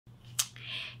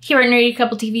Here at Nerdy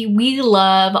Couple TV, we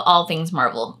love all things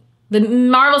Marvel. The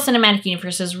Marvel Cinematic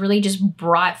Universe has really just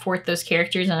brought forth those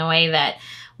characters in a way that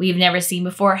we've never seen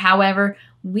before. However,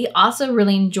 we also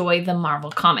really enjoy the Marvel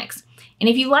comics. And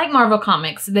if you like Marvel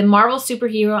comics, then Marvel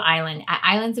Superhero Island at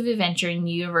Islands of Adventure in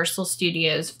Universal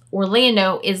Studios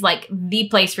Orlando is like the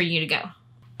place for you to go.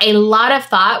 A lot of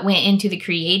thought went into the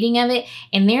creating of it,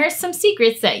 and there are some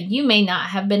secrets that you may not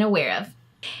have been aware of.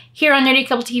 Here on Nerdy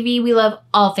Couple TV, we love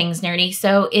all things nerdy.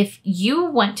 So if you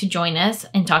want to join us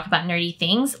and talk about nerdy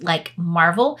things like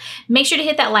Marvel, make sure to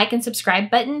hit that like and subscribe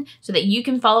button so that you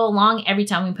can follow along every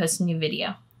time we post a new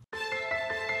video.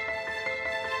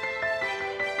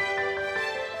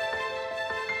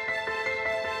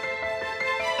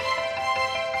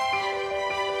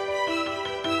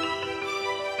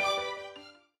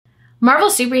 Marvel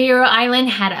Superhero Island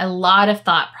had a lot of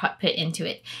thought put into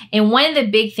it. And one of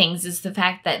the big things is the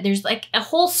fact that there's like a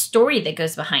whole story that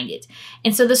goes behind it.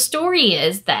 And so the story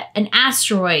is that an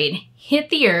asteroid hit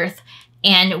the Earth,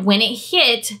 and when it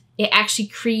hit, it actually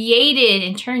created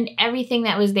and turned everything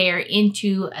that was there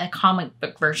into a comic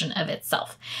book version of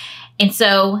itself. And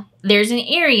so there's an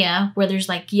area where there's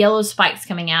like yellow spikes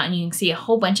coming out, and you can see a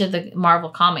whole bunch of the Marvel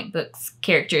comic books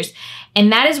characters.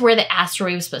 And that is where the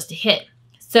asteroid was supposed to hit.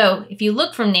 So if you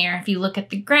look from there, if you look at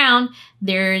the ground,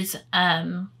 there's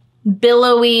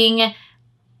billowing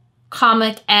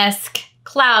comic-esque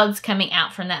clouds coming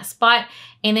out from that spot.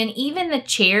 And then even the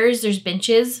chairs, there's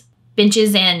benches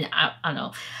and I don't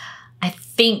know, I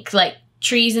think like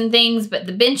trees and things, but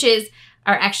the benches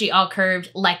are actually all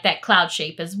curved like that cloud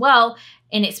shape as well.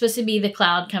 And it's supposed to be the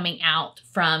cloud coming out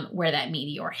from where that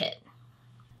meteor hit.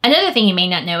 Another thing you may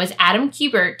not know is Adam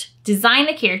Kubert designed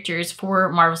the characters for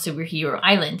Marvel Superhero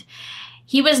Island.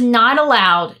 He was not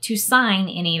allowed to sign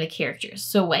any of the characters.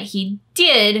 So what he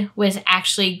did was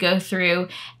actually go through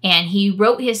and he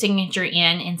wrote his signature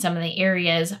in some of the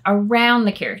areas around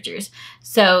the characters.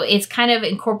 So it's kind of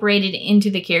incorporated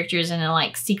into the characters in a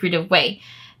like secretive way.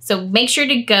 So make sure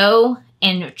to go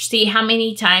and see how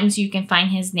many times you can find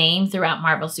his name throughout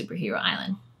Marvel Superhero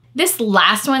Island. This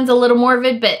last one's a little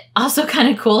morbid, but also kind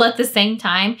of cool at the same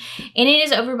time. And it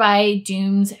is over by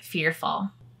Doom's Fearfall.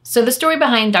 So the story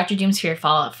behind Dr. Doom's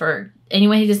Fearfall, for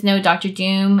anyone who doesn't know, Dr.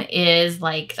 Doom is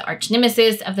like the arch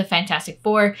nemesis of the Fantastic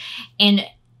Four. And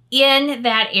in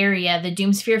that area, the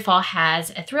Doom's Fearfall has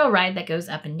a thrill ride that goes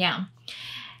up and down.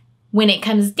 When it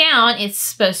comes down, it's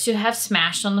supposed to have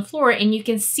smashed on the floor. And you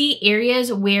can see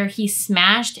areas where he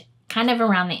smashed kind of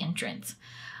around the entrance.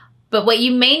 But what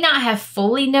you may not have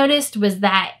fully noticed was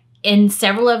that in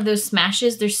several of those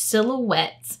smashes, there's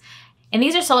silhouettes. And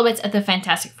these are silhouettes of the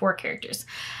Fantastic Four characters.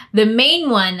 The main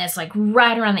one that's like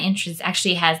right around the entrance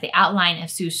actually has the outline of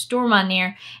Sue Storm on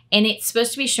there. And it's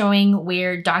supposed to be showing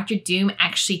where Dr. Doom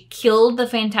actually killed the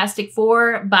Fantastic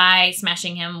Four by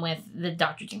smashing him with the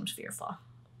Dr. Doom's Fearfall.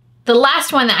 The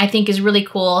last one that I think is really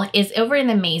cool is over in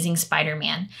the Amazing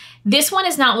Spider-Man. This one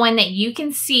is not one that you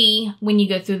can see when you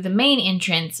go through the main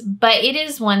entrance, but it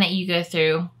is one that you go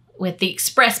through with the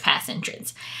Express Pass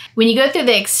entrance. When you go through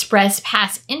the Express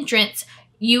Pass entrance,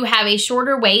 you have a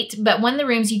shorter wait, but one of the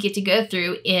rooms you get to go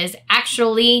through is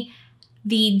actually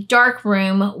the dark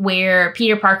room where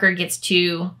Peter Parker gets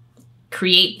to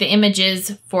create the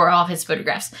images for all of his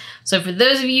photographs. So for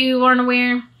those of you who aren't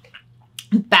aware,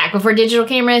 back before digital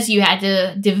cameras, you had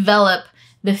to develop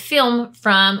the film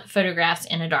from photographs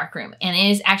in a dark room. And it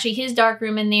is actually his dark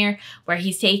room in there where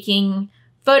he's taking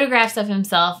photographs of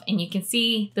himself, and you can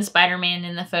see the Spider-Man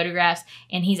in the photographs,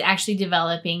 and he's actually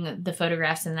developing the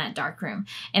photographs in that dark room.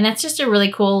 And that's just a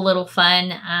really cool little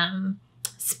fun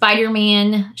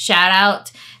Spider-Man shout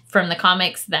out from the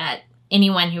comics that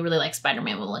anyone who really likes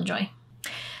Spider-Man will enjoy.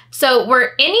 So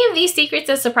were any of these secrets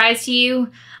a surprise to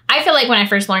you? I feel like when I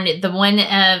first learned it, the one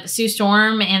of Sue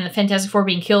Storm and the Fantastic Four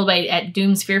being killed at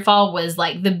Doom's Fearfall was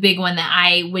like the big one that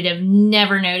I would have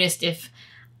never noticed if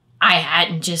I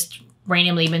hadn't just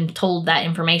randomly been told that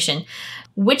information.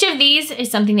 Which of these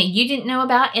is something that you didn't know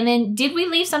about? And then did we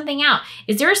leave something out?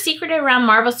 Is there a secret around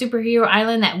Marvel Superhero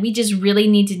Island that we just really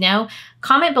need to know?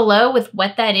 Comment below with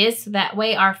what that is so that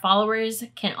way our followers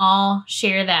can all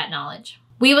share that knowledge.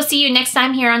 We will see you next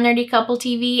time here on Nerdy Couple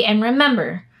TV, and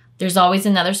remember, there's always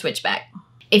another switchback.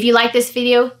 If you like this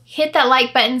video, hit that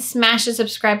like button, smash the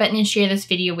subscribe button, and share this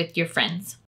video with your friends.